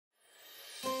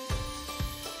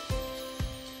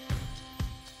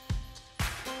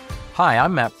Hi,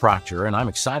 I'm Matt Proctor, and I'm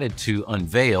excited to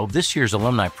unveil this year's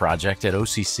alumni project at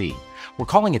OCC. We're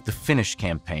calling it the Finish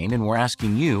Campaign, and we're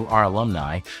asking you, our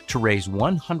alumni, to raise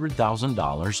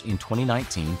 $100,000 in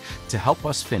 2019 to help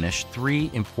us finish three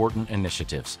important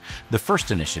initiatives. The first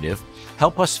initiative,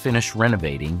 help us finish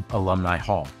renovating Alumni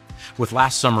Hall. With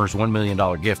last summer's $1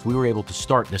 million gift, we were able to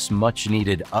start this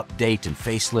much-needed update and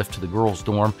facelift to the girls'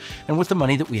 dorm, and with the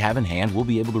money that we have in hand, we'll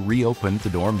be able to reopen the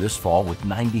dorm this fall with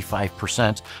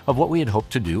 95% of what we had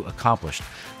hoped to do accomplished.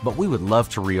 But we would love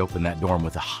to reopen that dorm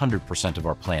with 100% of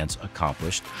our plans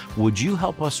accomplished. Would you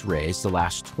help us raise the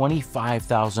last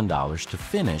 $25,000 to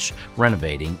finish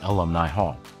renovating Alumni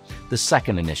Hall? The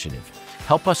second initiative,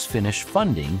 help us finish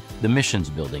funding the Missions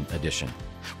Building addition.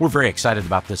 We're very excited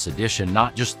about this addition,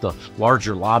 not just the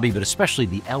larger lobby, but especially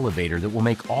the elevator that will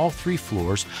make all three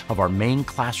floors of our main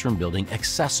classroom building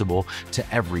accessible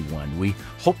to everyone. We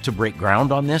hope to break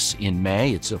ground on this in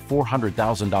May. It's a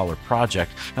 $400,000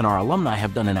 project, and our alumni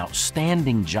have done an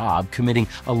outstanding job committing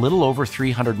a little over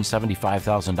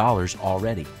 $375,000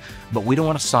 already. But we don't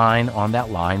want to sign on that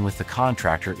line with the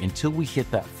contractor until we hit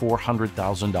that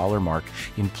 $400,000 mark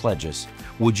in pledges.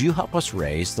 Would you help us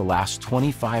raise the last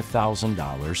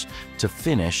 $25,000 to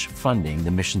finish funding the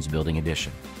Missions Building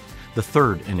addition? The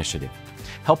third initiative,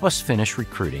 help us finish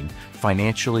recruiting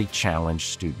financially challenged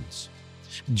students.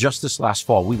 Just this last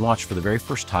fall, we launched for the very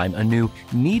first time a new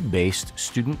need-based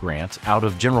student grant out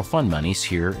of general fund monies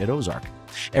here at Ozark.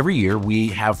 Every year, we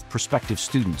have prospective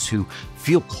students who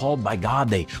feel called by God.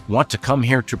 They want to come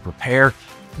here to prepare,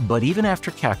 but even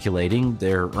after calculating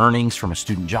their earnings from a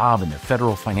student job and their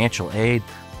federal financial aid,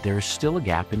 there is still a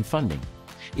gap in funding.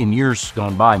 In years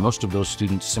gone by, most of those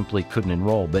students simply couldn't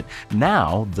enroll, but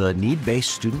now the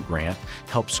need-based student grant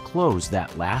helps close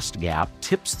that last gap,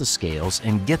 tips the scales,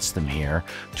 and gets them here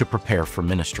to prepare for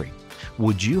ministry.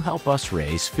 Would you help us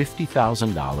raise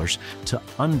 $50,000 to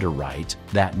underwrite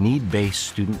that need-based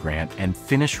student grant and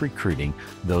finish recruiting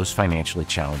those financially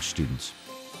challenged students?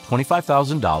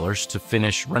 $25,000 to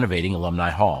finish renovating Alumni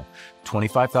Hall,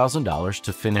 $25,000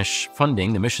 to finish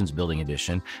funding the Missions Building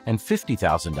addition, and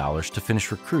 $50,000 to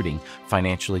finish recruiting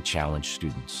financially challenged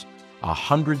students.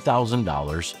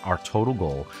 $100,000 our total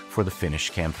goal for the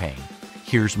Finish campaign.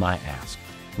 Here's my ask.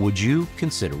 Would you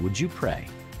pray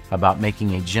about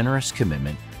making a generous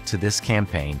commitment to this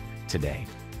campaign today?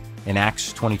 In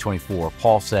Acts 20:24,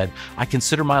 Paul said, "I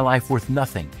consider my life worth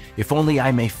nothing, if only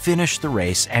I may finish the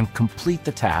race and complete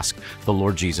the task the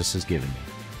Lord Jesus has given me."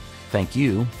 Thank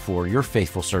you for your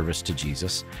faithful service to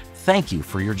Jesus. Thank you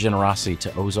for your generosity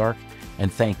to Ozark.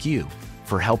 And thank you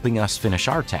for helping us finish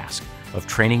our task of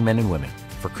training men and women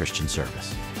for Christian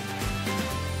service.